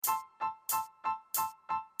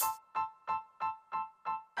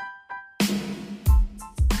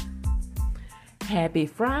Happy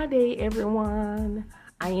Friday, everyone.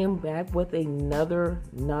 I am back with another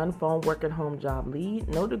non-phone work at home job lead.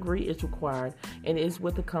 No degree is required and is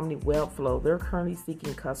with the company Webflow. They're currently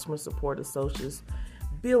seeking customer support associates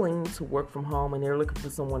billing to work from home, and they're looking for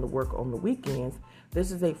someone to work on the weekends.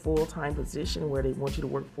 This is a full-time position where they want you to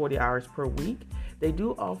work 40 hours per week. They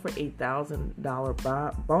do offer a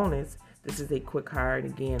 $1,000 bonus. This is a quick hire, and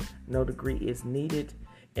again, no degree is needed.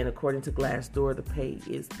 And according to Glassdoor, the pay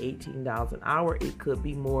is $18 an hour. It could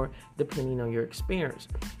be more depending on your experience.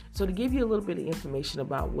 So to give you a little bit of information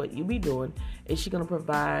about what you'll be doing, is she's going to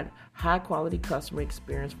provide high quality customer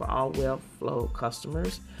experience for all Webflow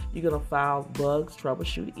customers. You're going to file bugs,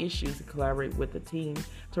 troubleshoot issues, and collaborate with the team to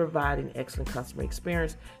provide an excellent customer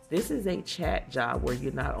experience. This is a chat job where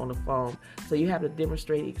you're not on the phone, so you have to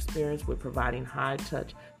demonstrate experience with providing high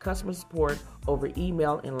touch customer support over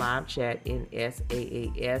email and live chat in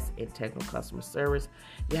SaaS and technical customer service.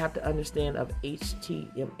 You have to understand of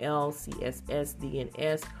HTML, CSS,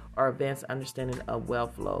 DNS, or advanced understanding of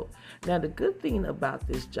Webflow. Now, the good thing about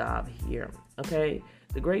this job here,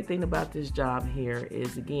 the great thing about this job here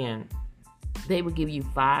is, again, they will give you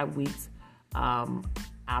 5 weeks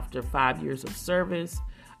after 5 years of service.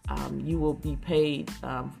 You will be paid,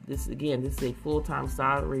 this is a full-time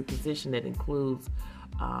salary position that includes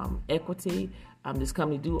equity. This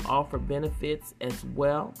company do offer benefits as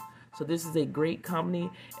well. So this is a great company.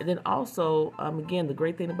 And then also, again, the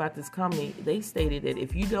great thing about this company, they stated that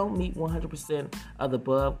if you don't meet 100% of the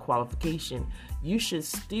above qualification, you should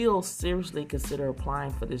still seriously consider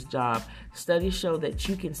applying for this job. Studies show that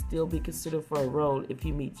you can still be considered for a role if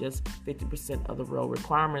you meet just 50% of the role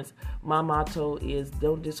requirements. My motto is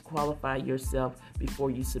don't disqualify yourself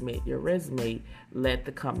before you submit your resume. Let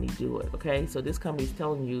the company do it, okay? So this company is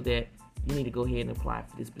telling you that you need to go ahead and apply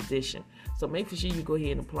for this position. So make sure you go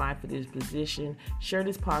ahead and apply for this position. Share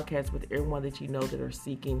this podcast with everyone that you know that are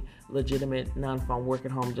seeking legitimate non-phone work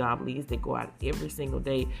at home job leads that go out every single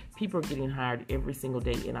day. People are getting hired every single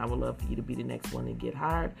day, and I would love for you to be the next one to get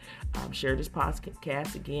hired. Share this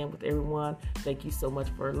podcast again with everyone. Thank you so much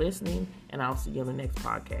for listening, and I'll see you on the next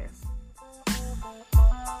podcast.